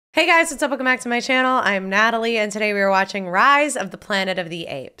Hey guys, what's up? Welcome back to my channel. I'm Natalie, and today we are watching Rise of the Planet of the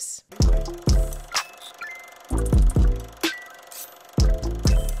Apes.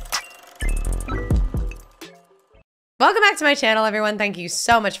 Welcome back to my channel, everyone. Thank you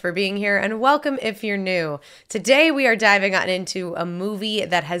so much for being here, and welcome if you're new. Today we are diving on into a movie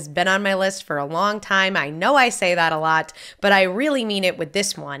that has been on my list for a long time. I know I say that a lot, but I really mean it with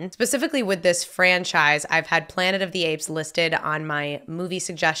this one. Specifically with this franchise, I've had Planet of the Apes listed on my movie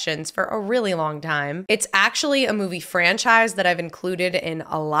suggestions for a really long time. It's actually a movie franchise that I've included in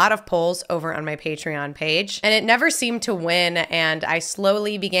a lot of polls over on my Patreon page, and it never seemed to win, and I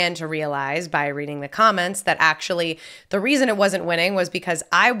slowly began to realize by reading the comments that actually the reason it wasn't winning was because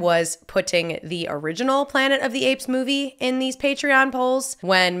I was putting the original Planet of the Apes movie in these Patreon polls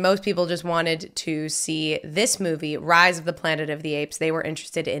when most people just wanted to see this movie, Rise of the Planet of the Apes. They were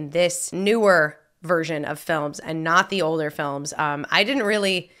interested in this newer version of films and not the older films. I didn't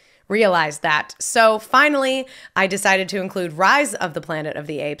really realize that. So finally, I decided to include Rise of the Planet of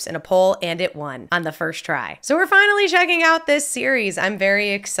the Apes in a poll, and it won on the first try. So we're finally checking out this series. I'm very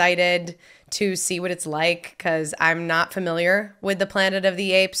excited to see what it's like because I'm not familiar with the Planet of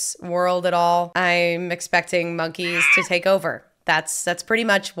the Apes world at all. I'm expecting monkeys to take over. That's pretty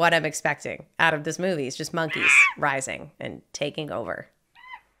much what I'm expecting out of this movie. It's just monkeys rising and taking over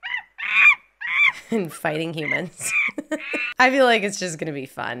and fighting humans. I feel like it's just gonna be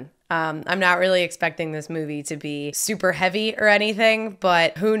fun. I'm not really expecting this movie to be super heavy or anything,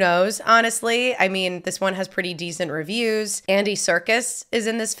 but who knows, honestly. I mean, this one has pretty decent reviews. Andy Serkis is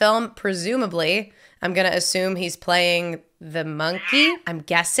in this film, presumably. I'm gonna assume he's playing the monkey, I'm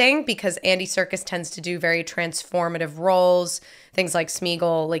guessing, because Andy Serkis tends to do very transformative roles, things like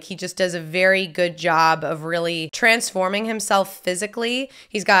Smeagol. Like, he just does a very good job of really transforming himself physically.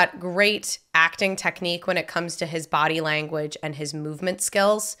 He's got great acting technique when it comes to his body language and his movement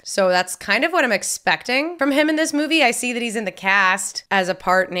skills. So that's kind of what I'm expecting from him in this movie. I see that he's in the cast as a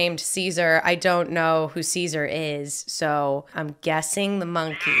part named Caesar. I don't know who Caesar is, so I'm guessing the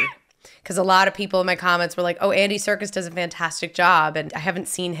monkey. Because a lot of people in my comments were like, oh, Andy Serkis does a fantastic job, and I haven't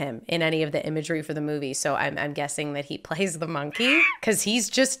seen him in any of the imagery for the movie, so I'm guessing that he plays the monkey, because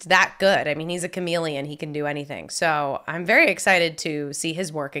he's just that good. I mean, he's a chameleon. He can do anything. So I'm very excited to see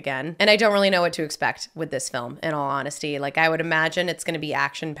his work again, and I don't really know what to expect with this film, in all honesty. Like, I would imagine it's going to be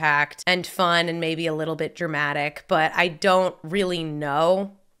action-packed and fun and maybe a little bit dramatic, but I don't really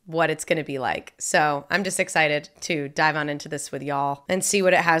know what it's going to be like. So I'm just excited to dive on into this with y'all and see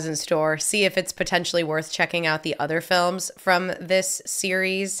what it has in store, see if it's potentially worth checking out the other films from this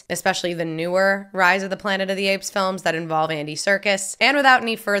series, especially the newer Rise of the Planet of the Apes films that involve Andy Serkis. And without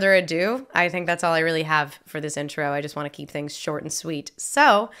any further ado, I think that's all I really have for this intro. I just want to keep things short and sweet.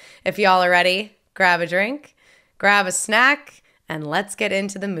 So if y'all are ready, grab a drink, grab a snack, and let's get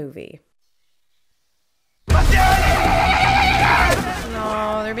into the movie.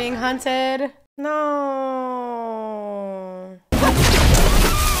 No, they're being hunted. No.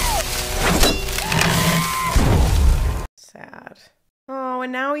 Sad. Oh,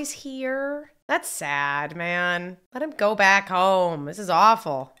 and now he's here. That's sad, man. Let him go back home. This is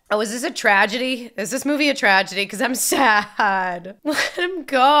awful. Oh, is this a tragedy? Is this movie a tragedy? Because I'm sad. Let him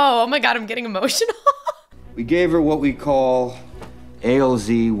go. Oh my God, I'm getting emotional. We gave her what we call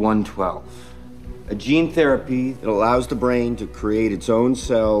ALZ-112. A gene therapy that allows the brain to create its own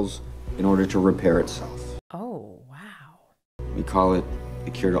cells in order to repair itself. Oh, wow. We call it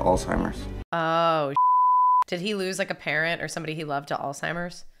the cure to Alzheimer's. Oh, did he lose like a parent or somebody he loved to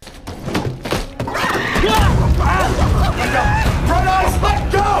Alzheimer's?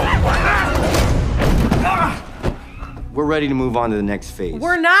 Let go! We're ready to move on to the next phase.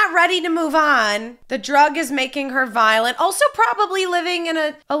 We're not ready to move on. The drug is making her violent. Also probably living in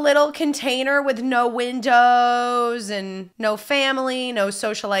a little container with no windows and no family, no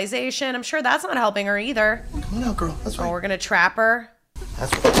socialization. I'm sure that's not helping her either. Come on out, girl. That's right. Oh, we're gonna trap her.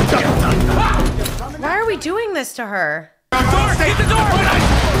 That's right. Why are we doing this to her? Get the door!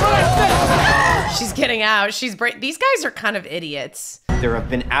 She's getting out. These guys are kind of idiots. There have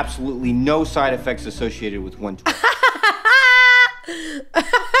been absolutely no side effects associated with 112.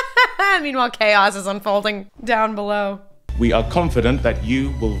 Meanwhile, chaos is unfolding down below. We are confident that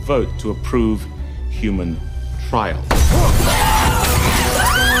you will vote to approve human trials.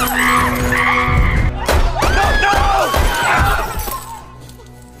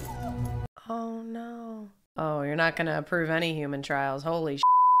 Oh no. Oh, you're not gonna approve any human trials. Holy sh**.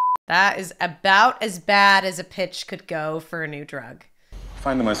 That is about as bad as a pitch could go for a new drug.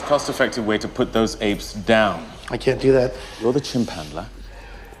 Find the most cost-effective way to put those apes down. I can't do that. You're the chimp handler.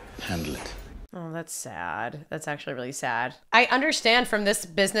 Handle it. Oh, that's sad. That's actually really sad. I understand from this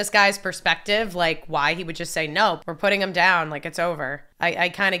business guy's perspective, like, why he would just say, no, we're putting him down, like, it's over. I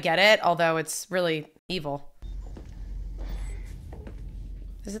kind of get it, although it's really evil.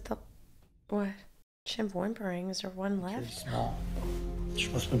 Is it the... what? Chimp whimpering. Is there one left? She's small. She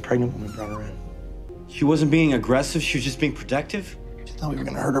must have been pregnant when we brought her in. She wasn't being aggressive, she was just being protective? She thought we were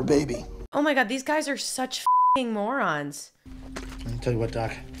gonna hurt her baby. Oh my god, these guys are such f***ing morons. Let me tell you what,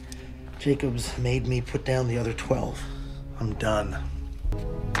 Doc. Jacobs made me put down the other 12. I'm done.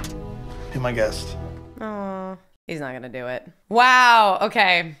 Be my guest. Oh, he's not gonna do it. Wow,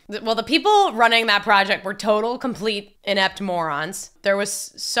 okay. Well, the people running that project were total, complete, inept morons. There was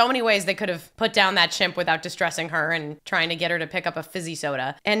so many ways they could have put down that chimp without distressing her and trying to get her to pick up a fizzy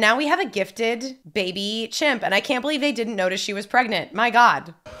soda. And now we have a gifted baby chimp, and I can't believe they didn't notice she was pregnant. My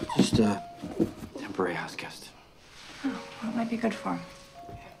God. Just a temporary house guest. Oh, well, it might be good for him.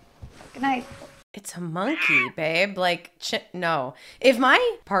 Good night. It's a monkey, babe. Like, no. If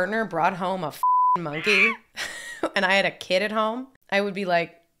my partner brought home a f***ing monkey and I had a kid at home, I would be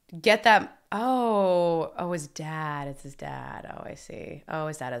like, get that. Oh, his dad. It's his dad. Oh, I see. Oh,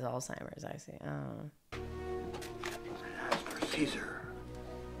 his dad has Alzheimer's. I see. Oh. As for Caesar,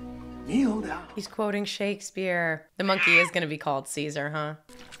 kneel down. He's quoting Shakespeare. The monkey is going to be called Caesar, huh?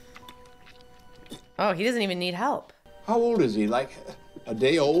 Oh, he doesn't even need help. How old is he? Like a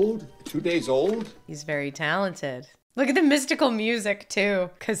day old? 2 days old? He's very talented. Look at the mystical music, too,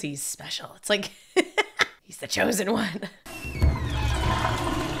 because he's special. It's like, he's the chosen one.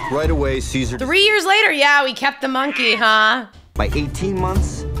 Right away, Caesar... 3 years later, yeah, we kept the monkey, huh? By 18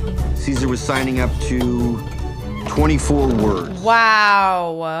 months, Caesar was signing up to 24 words.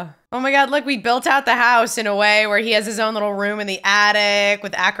 Wow. Oh my God, look, we built out the house in a way where he has his own little room in the attic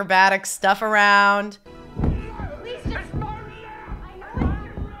with acrobatic stuff around.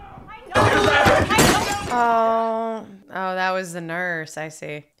 Oh, that was the nurse. I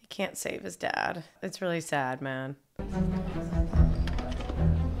see. He can't save his dad. It's really sad, man.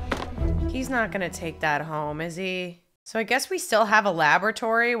 He's not gonna take that home, is he? So I guess we still have a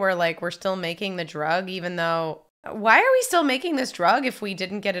laboratory where, like, we're still making the drug, even though... Why are we still making this drug if we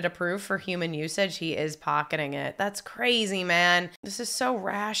didn't get it approved for human usage? He is pocketing it. That's crazy, man. This is so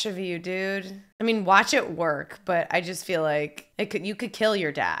rash of you, dude. I mean, watch it work, but I just feel like you could kill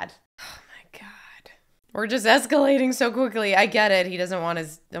your dad. We're just escalating so quickly. I get it. He doesn't want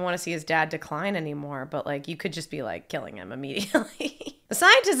to see his dad decline anymore, but like you could just be like killing him immediately. The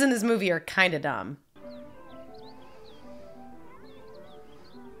scientists in this movie are kind of dumb.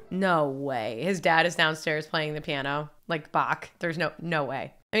 No way. His dad is downstairs playing the piano like Bach. There's no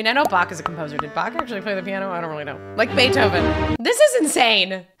way. I mean, I know Bach is a composer. Did Bach actually play the piano? I don't really know. Like Beethoven. This is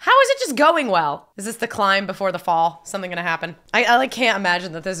insane. How is it just going well? Is this the climb before the fall? Something gonna happen? I like can't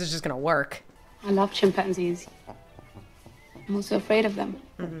imagine that this is just gonna work. I love chimpanzees. I'm also afraid of them.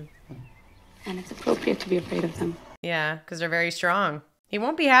 Mm-hmm. And it's appropriate to be afraid of them. Yeah, because they're very strong. He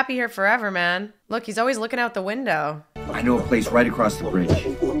won't be happy here forever, man. Look, he's always looking out the window. I know a place right across the bridge.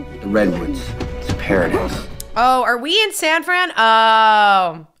 The Redwoods. It's a paradise. Oh, are we in San Fran?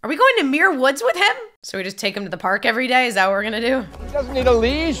 Oh. Are we going to Muir Woods with him? So we just take him to the park every day? Is that what we're gonna do? He doesn't need a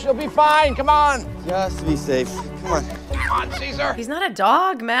leash. He'll be fine. Come on. Just to be safe. Come on. Come on, Caesar. He's not a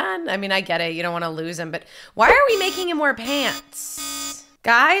dog, man. I mean, I get it. You don't want to lose him, but why are we making him wear pants?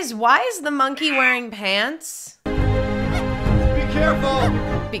 Guys, why is the monkey wearing pants? Be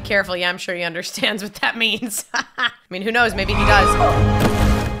careful. Be careful. Yeah, I'm sure he understands what that means. I mean, who knows? Maybe he does.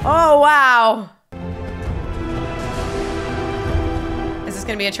 Oh, wow. Is this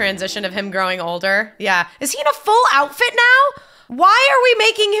going to be a transition of him growing older? Yeah. Is he in a full outfit now? Why are we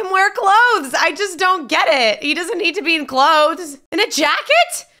making him wear clothes? I just don't get it. He doesn't need to be in clothes. In a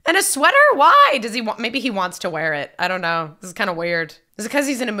jacket? And a sweater? Why? Does he want, maybe he wants to wear it. I don't know. This is kind of weird. Is it because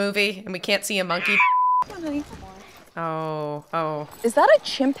he's in a movie and we can't see a monkey? Oh. Is that a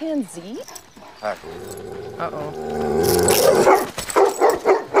chimpanzee? Uh-oh.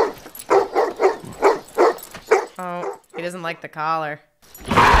 Oh, he doesn't like the collar.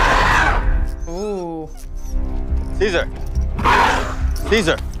 Ooh. Caesar.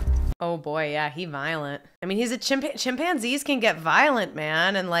 Oh boy, yeah, he violent. I mean, he's a chimpanzees can get violent,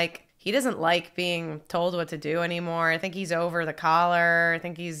 man, and like he doesn't like being told what to do anymore. I think he's over the collar. I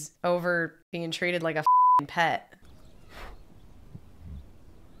think he's over being treated like a f***ing pet.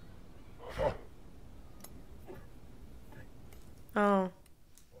 Oh.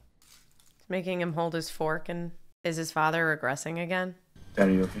 It's making him hold his fork, and is his father regressing again? Dad,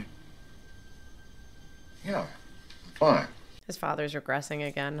 are you okay? Yeah, I'm fine. His father's regressing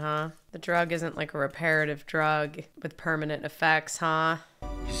again, huh? The drug isn't like a reparative drug with permanent effects, huh?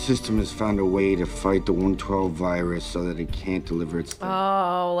 His system has found a way to fight the 112 virus so that it can't deliver its...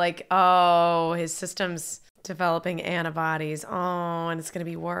 Oh, his system's developing antibodies. Oh, and it's gonna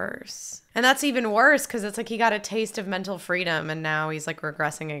be worse. And that's even worse because it's like he got a taste of mental freedom and now he's like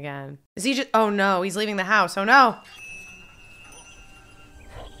regressing again. Is he just... Oh no, he's leaving the house. Oh no.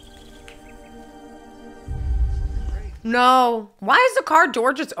 No. Why is the car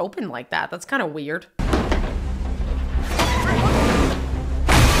door just open like that? That's kind of weird.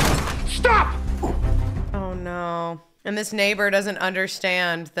 Stop! Oh no. And this neighbor doesn't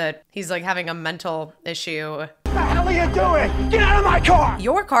understand that he's like having a mental issue. What the hell are you doing? Get out of my car!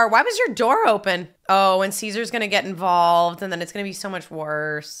 Your car? Why was your door open? Oh, and Caesar's gonna get involved and then it's gonna be so much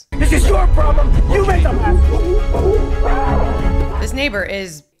worse. This is your problem! You made the mess! This neighbor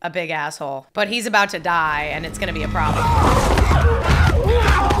is a big asshole, but he's about to die and it's gonna be a problem.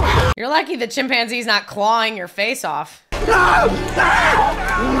 You're lucky the chimpanzee's not clawing your face off.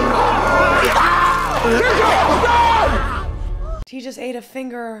 He just ate a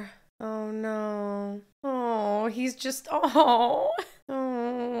finger. Oh no. Oh, he's just, oh,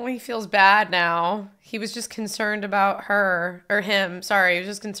 he feels bad now. He was just concerned about her, or him, sorry. He was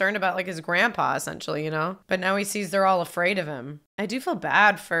just concerned about like his grandpa essentially, you know? But now he sees they're all afraid of him. I do feel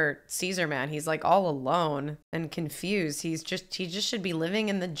bad for Caesar, man. He's like all alone and confused. He just should be living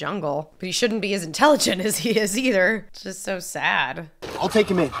in the jungle, but he shouldn't be as intelligent as he is either. It's just so sad. I'll take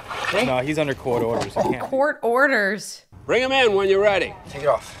him in, okay? No, he's under court orders. I can't. Court orders. Bring him in when you're ready. Take it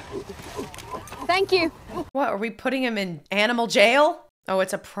off. Thank you. What, are we putting him in animal jail? Oh,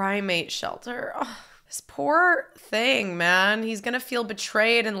 it's a primate shelter. Oh, this poor thing, man. He's gonna feel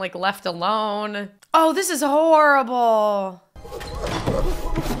betrayed and like left alone. Oh, this is horrible.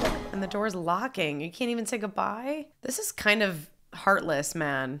 And the door's locking. You can't even say goodbye? This is kind of heartless,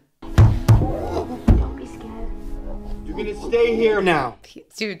 man. Don't be scared. You're gonna stay here now.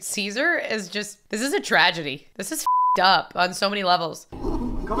 Dude, Caesar is just, this is a tragedy. This is f***ed up on so many levels.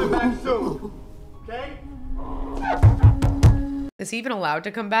 Coming back soon, okay? Is he even allowed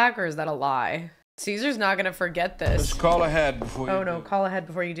to come back or is that a lie? Caesar's not gonna forget this. Just call ahead before you... Oh no, call ahead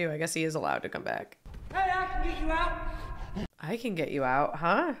before you do. I guess he is allowed to come back. Hey, I can get you out. I can get you out,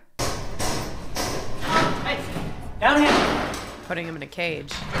 huh? Hey, down here. Putting him in a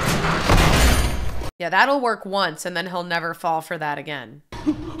cage. Yeah, that'll work once and then he'll never fall for that again.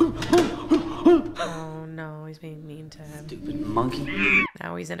 Oh no, he's being mean to him. Stupid monkey.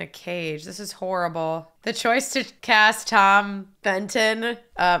 Now he's in a cage. This is horrible. The choice to cast Tom Fenton,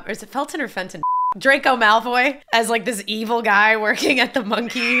 or is it Felton or Fenton? Draco Malfoy as like this evil guy working at the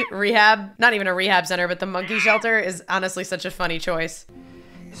monkey rehab, not even a rehab center, but the monkey shelter is honestly such a funny choice.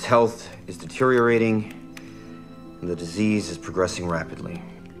 His health is deteriorating, and the disease is progressing rapidly.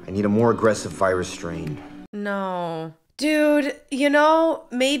 I need a more aggressive virus strain. No. Dude, you know,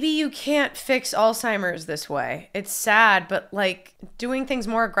 maybe you can't fix Alzheimer's this way. It's sad, but like doing things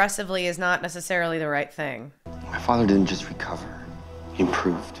more aggressively is not necessarily the right thing. My father didn't just recover, he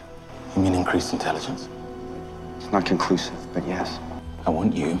improved. You mean increased intelligence? It's not conclusive, but yes. I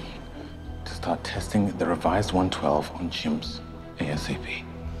want you to start testing the revised 112 on chimps ASAP.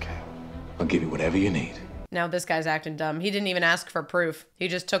 Okay. I'll give you whatever you need. Now this guy's acting dumb. He didn't even ask for proof. He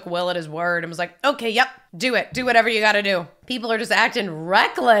just took Will at his word and was like, okay, yep, do it. Do whatever you gotta do. People are just acting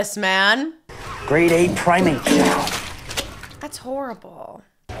reckless, man. Grade 8 primate. That's horrible.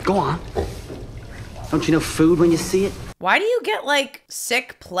 Go on. Don't you know food when you see it? Why do you get like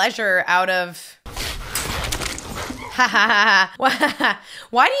sick pleasure out of...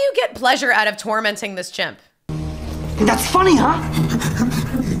 Why do you get pleasure out of tormenting this chimp? That's funny, huh?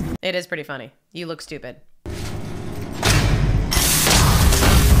 It is pretty funny. You look stupid.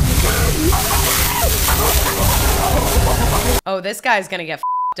 Oh, this guy's gonna get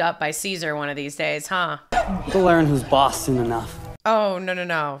f***ed up by Caesar one of these days, huh? You'll learn who's boss soon enough. Oh, no, no,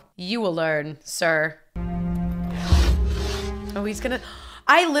 no. You will learn, sir. Oh, he's gonna...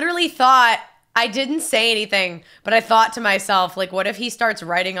 I literally thought... I didn't say anything, but I thought to myself, like, what if he starts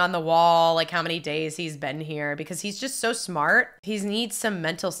writing on the wall, like, how many days he's been here? Because he's just so smart. He needs some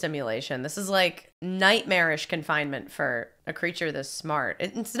mental stimulation. This is, like, nightmarish confinement for a creature this smart.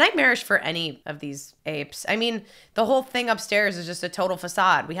 It's nightmarish for any of these apes. I mean, the whole thing upstairs is just a total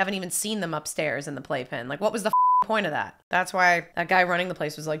facade. We haven't even seen them upstairs in the playpen. Like, what was the point of that? That's why that guy running the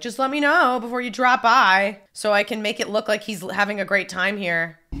place was like, just let me know before you drop by so I can make it look like he's having a great time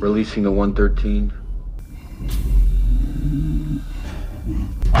here. Releasing the 113.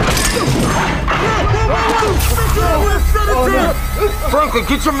 Franklin,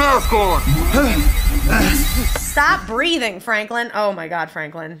 get your mask on. Stop breathing, Franklin. Oh my God,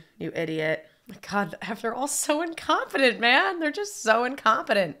 Franklin, you idiot. My God, they're all so incompetent, man. They're just so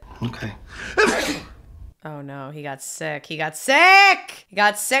incompetent. Okay. Oh no, he got sick. He got sick! He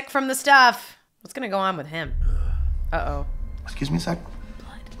got sick from the stuff. What's gonna go on with him? Uh-oh. Excuse me a sec.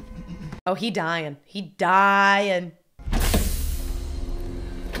 Oh, he dying. He dying.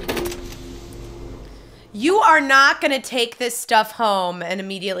 You are not gonna take this stuff home and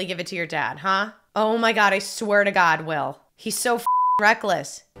immediately give it to your dad, huh? Oh my God, I swear to God, Will. He's so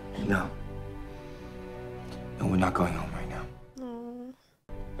reckless. No. No, we're not going home right now. Aww.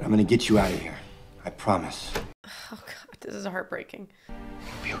 But I'm gonna get you out of here. I promise. Oh God, this is heartbreaking.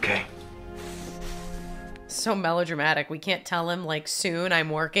 You'll be okay. So melodramatic. We can't tell him, like, soon I'm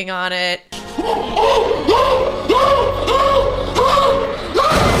working on it.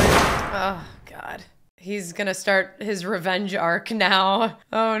 Oh God. He's gonna start his revenge arc now.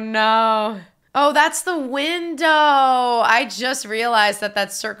 Oh no. Oh, that's the window. I just realized that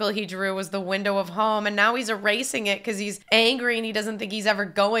that circle he drew was the window of home, and now he's erasing it because he's angry and he doesn't think he's ever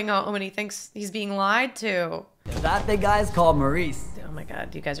going home and he thinks he's being lied to. That the guy's called Maurice. Oh my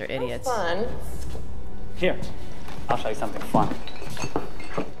God, you guys are idiots. Fun. Here, I'll show you something fun.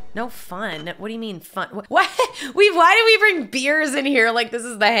 No fun? What do you mean fun? What? Why do we bring beers in here like this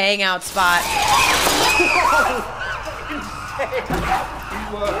is the hangout spot?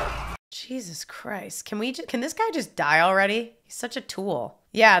 Jesus Christ. Can this guy just die already? He's such a tool.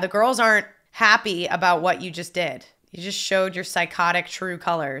 Yeah, the girls aren't happy about what you just did. You just showed your psychotic true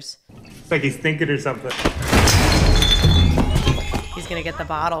colors. It's like he's thinking or something. He's gonna get the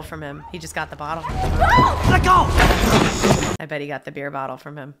bottle from him. He just got the bottle. Let go! I bet he got the beer bottle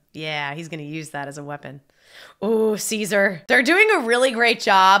from him. Yeah, he's gonna use that as a weapon. Ooh, Caesar. They're doing a really great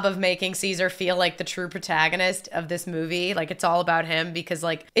job of making Caesar feel like the true protagonist of this movie. Like, it's all about him because,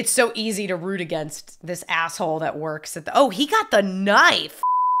 like, it's so easy to root against this asshole that works at the— oh, he got the knife.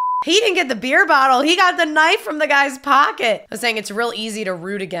 He didn't get the beer bottle. He got the knife from the guy's pocket. I was saying it's real easy to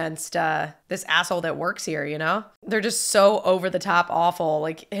root against this asshole that works here, you know? They're just so over the top awful.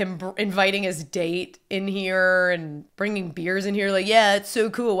 Like him inviting his date in here and bringing beers in here. Like, yeah, it's so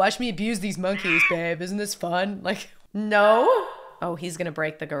cool. Watch me abuse these monkeys, babe. Isn't this fun? Like, no. Oh, he's gonna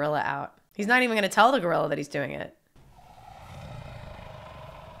break the gorilla out. He's not even gonna tell the gorilla that he's doing it.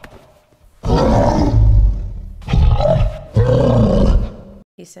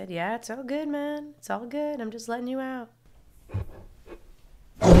 He said, yeah, it's all good, man. It's all good. I'm just letting you out.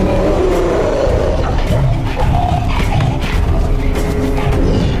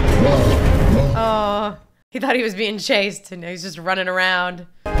 Oh, he thought he was being chased and he's just running around.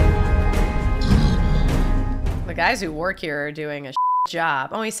 The guys who work here are doing a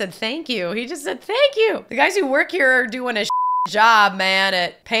job. Oh, he said thank you. He just said thank you. The guys who work here are doing a job, man,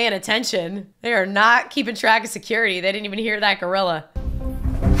 at paying attention. They are not keeping track of security. They didn't even hear that gorilla.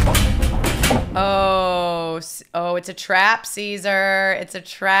 Oh, it's a trap, Caesar. It's a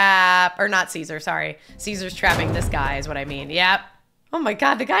trap. Or not Caesar, sorry. Caesar's trapping this guy is what I mean. Yep. Oh my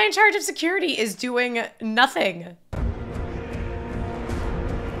God, the guy in charge of security is doing nothing.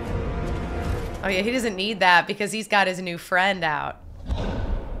 Oh yeah, he doesn't need that because he's got his new friend out.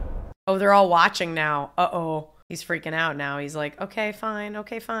 Oh, they're all watching now. Uh-oh. He's freaking out now. He's like, okay, fine.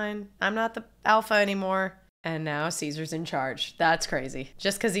 Okay, fine. I'm not the alpha anymore. And now Caesar's in charge. That's crazy.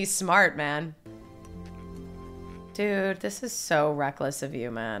 Just because he's smart, man. Dude, this is so reckless of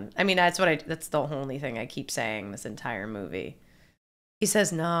you, man. I mean, that's the only thing I keep saying this entire movie. He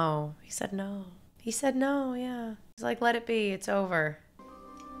says no. He said no. He said no, yeah. He's like, let it be. It's over.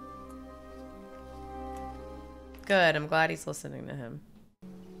 Good. I'm glad he's listening to him.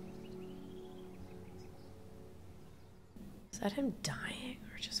 Is that him dying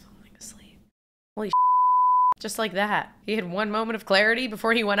or just falling asleep? Holy shit. Just like that. He had one moment of clarity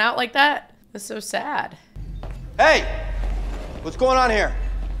before he went out like that? That's so sad. Hey! What's going on here?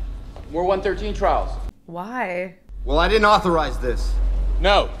 More 113 trials. Why? Well, I didn't authorize this.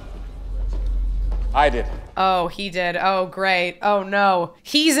 No. I did. Oh, he did. Oh, great. Oh, no.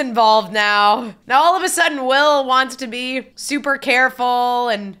 He's involved now. Now, all of a sudden, Will wants to be super careful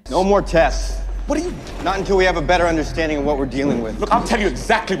and... No more tests. What are you... Not until we have a better understanding of what we're dealing with. Look, I'll tell you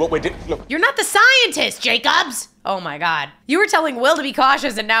exactly what we're doing. Look. You're not the scientist, Jacobs! Oh, my God. You were telling Will to be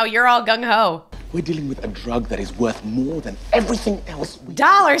cautious, and now you're all gung-ho. We're dealing with a drug that is worth more than everything else.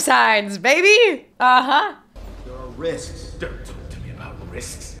 Dollar signs, baby! Uh-huh. There are risks. Don't talk to me about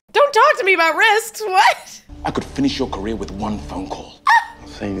risks. Don't talk to me about risks, what? I could finish your career with one phone call. I'll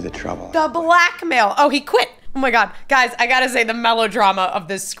save you the trouble. The blackmail. Oh, he quit. Oh my God, guys, I gotta say the melodrama of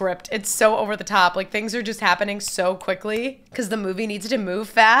this script, it's so over the top. Like things are just happening so quickly because the movie needs to move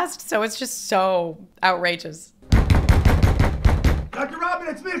fast. So it's just so outrageous. Dr. Robin,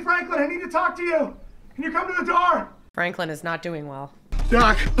 it's me, Franklin. I need to talk to you. Can you come to the door? Franklin is not doing well.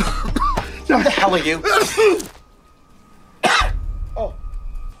 Doc. Who the hell are you? Oh,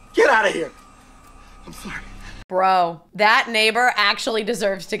 get out of here. I'm sorry. Bro, that neighbor actually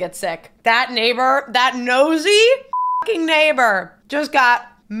deserves to get sick. That neighbor, that nosy fucking neighbor just got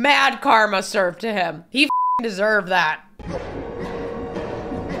mad karma served to him. He deserved that.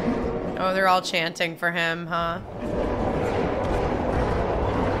 Oh, they're all chanting for him, huh?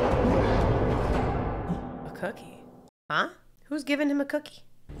 A cookie? Huh? Who's giving him a cookie?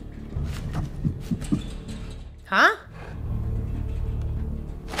 Huh?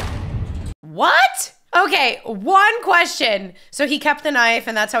 What? Okay, one question. So he kept the knife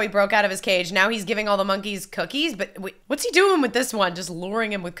and that's how he broke out of his cage. Now he's giving all the monkeys cookies, but wait, what's he doing with this one? Just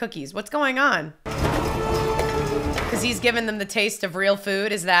luring him with cookies. What's going on? Because he's giving them the taste of real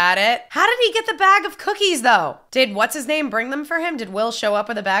food, is that it? How did he get the bag of cookies though? Did what's his name bring them for him? Did Will show up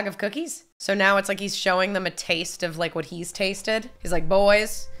with a bag of cookies? So now it's like he's showing them a taste of like what he's tasted. He's like,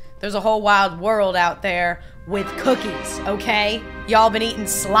 boys, there's a whole wild world out there with cookies, okay? Y'all been eating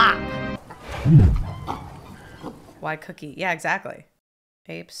slop. Why cookie? Yeah, exactly.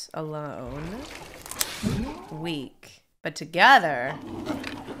 Apes alone, weak, but together,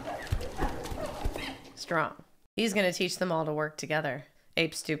 strong. He's gonna teach them all to work together.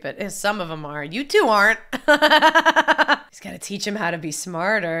 Ape stupid. Some of them are. You two aren't. He's gotta teach him how to be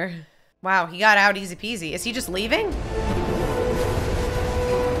smarter. Wow, he got out easy peasy. Is he just leaving?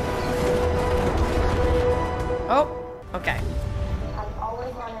 Oh, okay.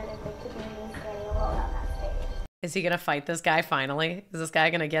 Is he gonna fight this guy finally? Is this guy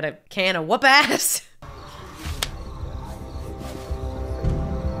gonna get a can of whoop ass?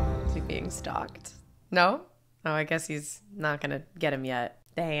 Is he being stalked? No? Oh, I guess he's not gonna get him yet.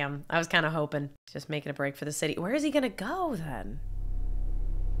 Damn, I was kind of hoping. Just making a break for the city. Where is he gonna go then?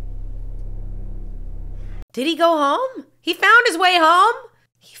 Did he go home? He found his way home?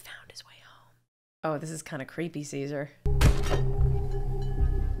 He found his way home. Oh, this is kind of creepy, Caesar.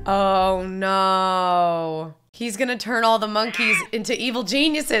 Oh no. He's gonna turn all the monkeys into evil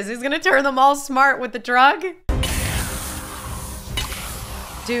geniuses. He's gonna turn them all smart with the drug.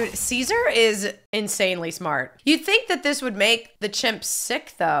 Dude, Caesar is insanely smart. You'd think that this would make the chimps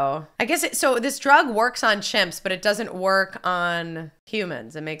sick though. I guess so this drug works on chimps, but it doesn't work on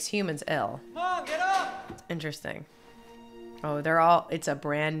humans. It makes humans ill. Mom, get up! Interesting. Oh, it's a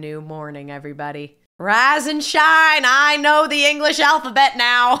brand new morning, everybody. Rise and shine, I know the English alphabet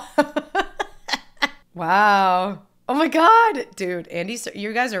now. Wow. Oh my God. Dude,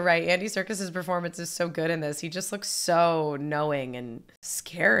 you guys are right. Andy Serkis's performance is so good in this. He just looks so knowing and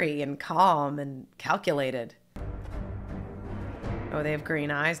scary and calm and calculated. Oh, they have green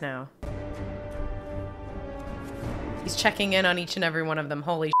eyes now. He's checking in on each and every one of them.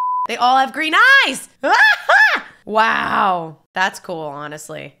 Holy shit. They all have green eyes. Wow. That's cool,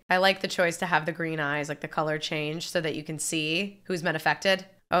 honestly. I like the choice to have the green eyes, like the color change so that you can see who's been affected.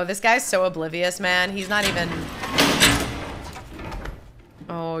 Oh, this guy's so oblivious, man. He's not even...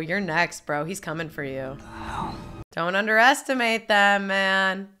 Oh, you're next, bro. He's coming for you. Don't underestimate them,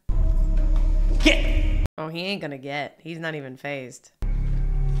 man. Get! Oh, he ain't gonna get. He's not even phased.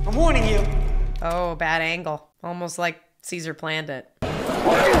 I'm warning you. Oh, bad angle. Almost like Caesar planned it.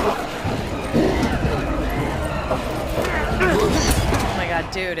 Oh my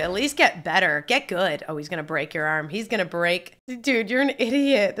God, dude, at least get better. Get good. Oh, he's gonna break your arm. He's gonna break. Dude, you're an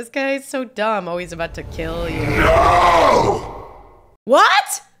idiot. This guy is so dumb. Oh, he's about to kill you. No!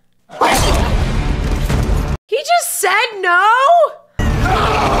 What? He just said no?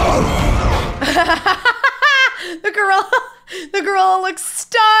 The gorilla looks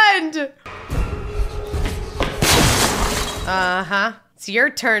stunned. Uh-huh. It's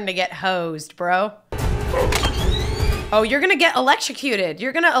your turn to get hosed, bro. Oh, you're gonna get electrocuted.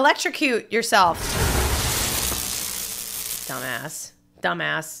 You're gonna electrocute yourself. Dumbass.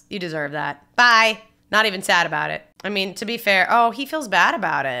 Dumbass. You deserve that. Bye. Not even sad about it. I mean, to be fair, oh, he feels bad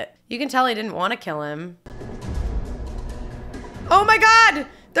about it. You can tell he didn't want to kill him. Oh my God!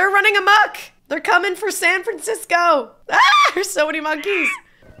 They're running amok! They're coming for San Francisco! Ah! There's so many monkeys!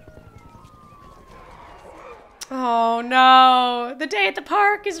 Oh no, the day at the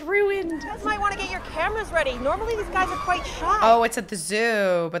park is ruined. You guys might want to get your cameras ready. Normally these guys are quite shy. Oh, it's at the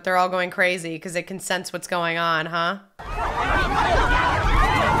zoo, but they're all going crazy because they can sense what's going on, huh?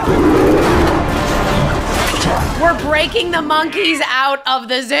 We're for breaking the monkeys out of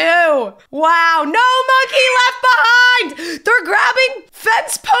the zoo. Wow, no monkey left behind. They're grabbing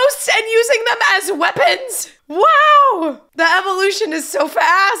fence posts and using them as weapons. Wow, the evolution is so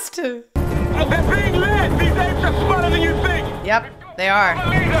fast. They're being led. These apes are smarter than you think. Yep, they are.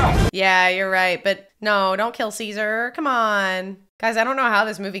 Yeah, you're right, but no, don't kill Caesar. Come on. Guys, I don't know how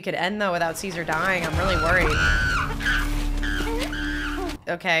this movie could end though without Caesar dying. I'm really worried.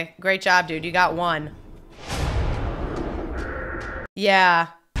 Okay, great job, dude. You got one. Yeah.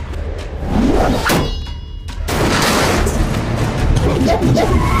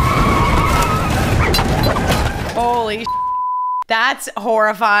 Holy that's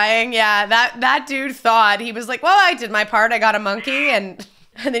horrifying. Yeah, that dude thought, he was like, well, I did my part. I got a monkey, and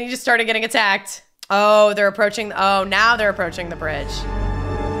then he just started getting attacked. Oh, they're approaching, oh, now they're approaching the bridge.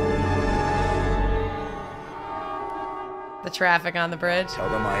 The traffic on the bridge. Tell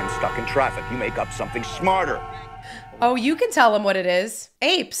them I am stuck in traffic. You make up something smarter. Oh, you can tell them what it is.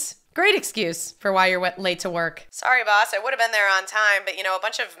 Apes. Great excuse for why you're late to work. Sorry, boss. I would have been there on time, but you know, a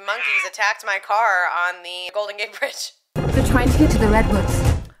bunch of monkeys attacked my car on the Golden Gate Bridge. They're trying to get to the redwoods.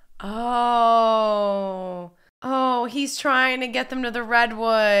 Oh. Oh, he's trying to get them to the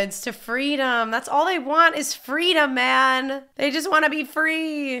redwoods, to freedom. That's all they want is freedom, man. They just want to be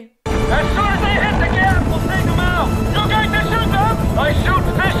free. As soon as they hit the gap, we'll take them out. You guys to shoot them? I shoot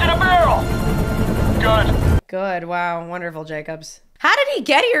fish in a barrel. Good. Good. Wow. Wonderful, Jacobs. How did he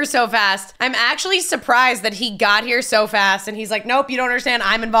get here so fast? I'm actually surprised that he got here so fast and he's like, nope, you don't understand.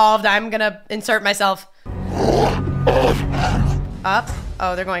 I'm involved. I'm gonna insert myself. Up?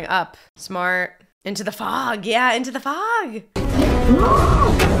 Oh, they're going up. Smart. Into the fog. Yeah, into the fog.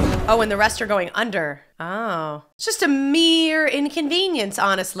 Oh, and the rest are going under. Oh. It's just a mere inconvenience,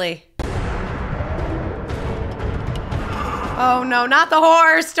 honestly. Oh no, not the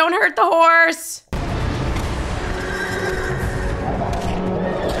horse. Don't hurt the horse.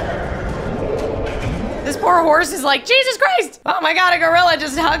 This poor horse is like, Jesus Christ! Oh my God, a gorilla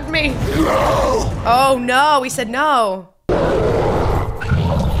just hugged me. Oh no, he said no.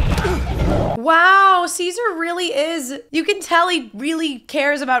 Wow, Caesar really is, you can tell he really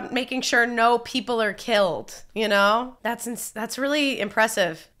cares about making sure no people are killed, you know? That's really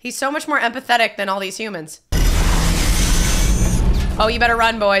impressive. He's so much more empathetic than all these humans. Oh, you better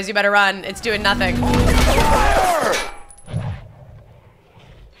run, boys, you better run. It's doing nothing.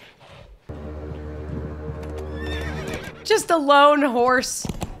 Just a lone horse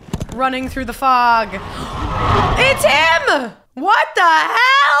running through the fog. It's him! What the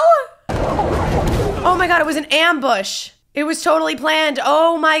hell? Oh my God, it was an ambush. It was totally planned.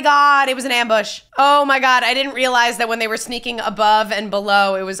 Oh my God, it was an ambush. Oh my God, I didn't realize that when they were sneaking above and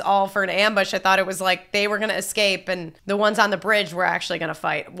below, it was all for an ambush. I thought it was like they were gonna escape and the ones on the bridge were actually gonna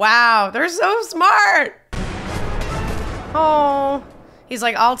fight. Wow, they're so smart. Oh, he's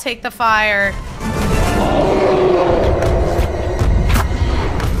like, I'll take the fire.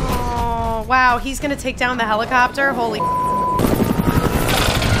 Oh, wow, he's gonna take down the helicopter? Holy.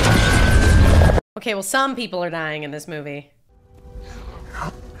 Okay, well, some people are dying in this movie.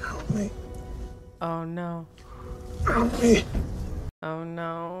 Help me. Oh, no. Help me. Oh,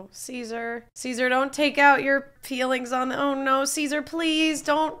 no. Caesar. Caesar, don't take out your feelings on the... Oh, no. Caesar, please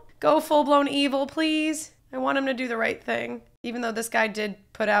don't go full-blown evil, please. I want him to do the right thing. Even though this guy did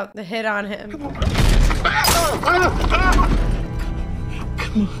put out the hit on him.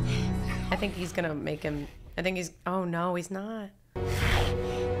 I think he's gonna make him... I think he's... Oh, no, he's not.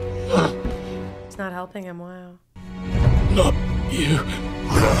 It's not helping him, wow. Not you.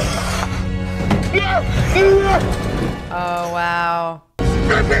 Oh, wow.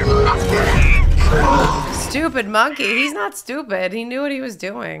 Stupid monkey. He's not stupid. He knew what he was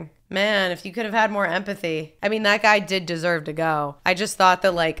doing. Man, if you could have had more empathy. I mean, that guy did deserve to go. I just thought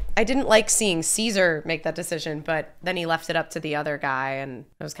that, like, I didn't like seeing Caesar make that decision, but then he left it up to the other guy, and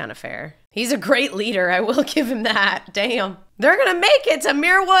it was kind of fair. He's a great leader. I will give him that. Damn. They're gonna make it to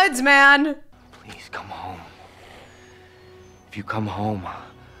Muir Woods, man. Please come home. If you come home,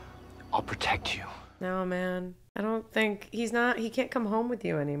 I'll protect you. No, man. I don't think he can't come home with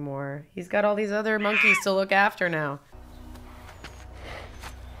you anymore. He's got all these other monkeys to look after now.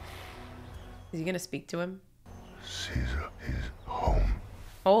 Is he gonna speak to him? Caesar is home.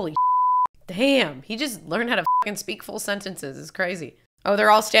 Holy damn, he just learned how to fucking speak full sentences. It's crazy. Oh,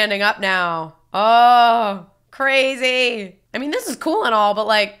 they're all standing up now. Oh, crazy. I mean, this is cool and all, but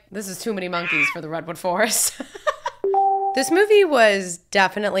like, this is too many monkeys for the Redwood Forest. This movie was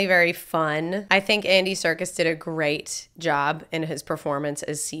definitely very fun. I think Andy Serkis did a great job in his performance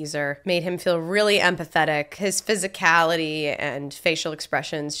as Caesar. Made him feel really empathetic. His physicality and facial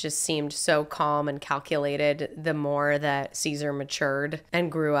expressions just seemed so calm and calculated the more that Caesar matured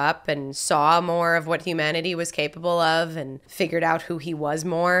and grew up and saw more of what humanity was capable of and figured out who he was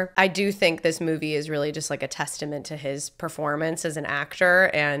more. I do think this movie is really just like a testament to his performance as an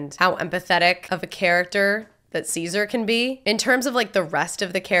actor and how empathetic of a character that Caesar can be. In terms of like the rest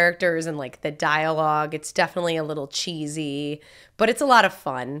of the characters and like the dialogue, it's definitely a little cheesy, but it's a lot of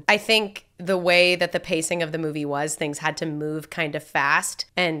fun. I think the way that the pacing of the movie was, things had to move kind of fast.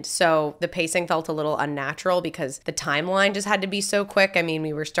 And so the pacing felt a little unnatural because the timeline just had to be so quick. I mean,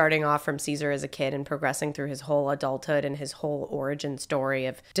 we were starting off from Caesar as a kid and progressing through his whole adulthood and his whole origin story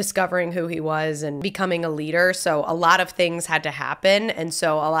of discovering who he was and becoming a leader. So a lot of things had to happen. And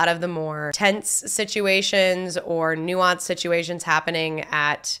so a lot of the more tense situations or nuanced situations happening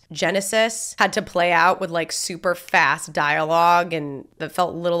at Genesis had to play out with like super fast dialogue, and that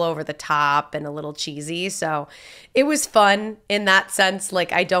felt a little over the top and a little cheesy. So it was fun in that sense.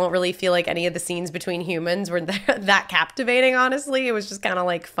 Like, I don't really feel like any of the scenes between humans were that captivating, honestly. It was just kind of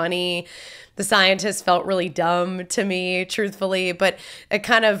like funny. The scientists felt really dumb to me, truthfully, but it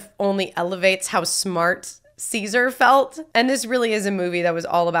kind of only elevates how smart Caesar felt. And this really is a movie that was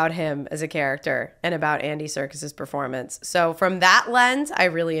all about him as a character and about Andy Serkis's performance. So from that lens, I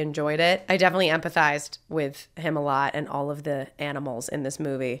really enjoyed it. I definitely empathized with him a lot and all of the animals in this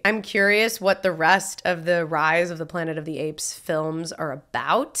movie. I'm curious what the rest of the Rise of the Planet of the Apes films are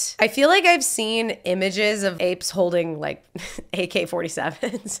about. I feel like I've seen images of apes holding like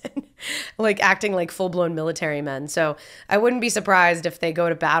AK-47s and like acting like full-blown military men. So I wouldn't be surprised if they go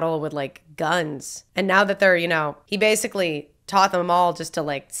to battle with like guns. And now that they're, he basically taught them all just to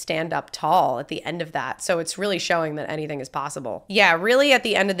like stand up tall at the end of that. So it's really showing that anything is possible. Yeah, really at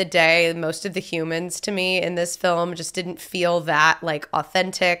the end of the day, most of the humans to me in this film just didn't feel that like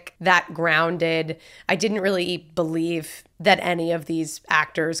authentic, that grounded. I didn't really believe that any of these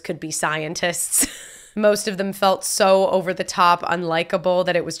actors could be scientists. Most of them felt so over the top, unlikable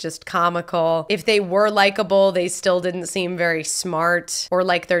that it was just comical. If they were likable, they still didn't seem very smart, or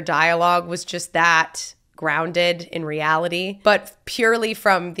like their dialogue was just that grounded in reality. But purely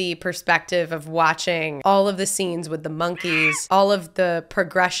from the perspective of watching all of the scenes with the monkeys, all of the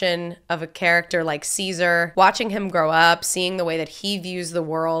progression of a character like Caesar, watching him grow up, seeing the way that he views the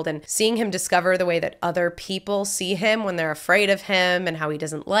world and seeing him discover the way that other people see him when they're afraid of him and how he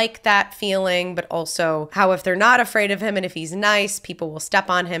doesn't like that feeling, but also how if they're not afraid of him and if he's nice, people will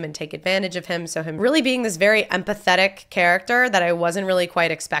step on him and take advantage of him. So him really being this very empathetic character that I wasn't really quite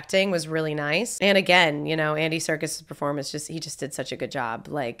expecting was really nice. And again, Andy Serkis' performance, he just did such a good job.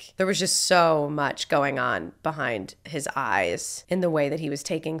 Like, there was just so much going on behind his eyes in the way that he was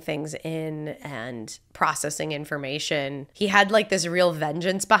taking things in and processing information. He had like this real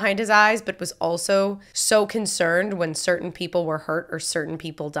vengeance behind his eyes, but was also so concerned when certain people were hurt or certain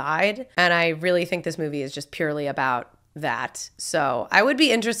people died. And I really think this movie is just purely about that. So I would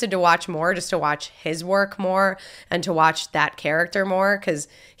be interested to watch more, just to watch his work more and to watch that character more, because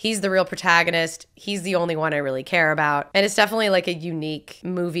he's the real protagonist. He's the only one I really care about. And it's definitely like a unique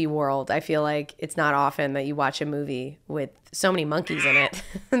movie world. I feel like it's not often that you watch a movie with so many monkeys in it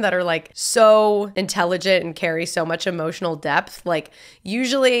that are like so intelligent and carry so much emotional depth. Like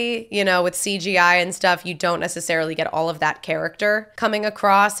usually, with CGI and stuff, you don't necessarily get all of that character coming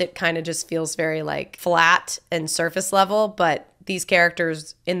across. It kind of just feels very like flat and surface level, but these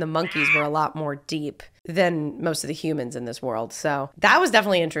characters in the monkeys were a lot more deep than most of the humans in this world. So that was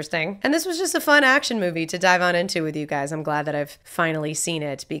definitely interesting. And this was just a fun action movie to dive on into with you guys. I'm glad that I've finally seen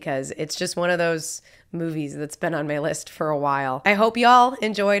it because it's just one of those movies that's been on my list for a while. I hope y'all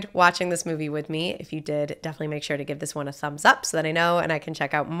enjoyed watching this movie with me. If you did, definitely make sure to give this one a thumbs up so that I know and I can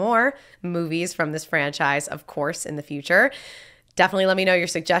check out more movies from this franchise, of course, in the future. Definitely let me know your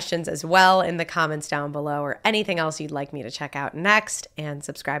suggestions as well in the comments down below or anything else you'd like me to check out next, and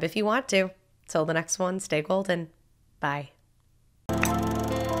subscribe if you want to. Till the next one, stay golden. Bye.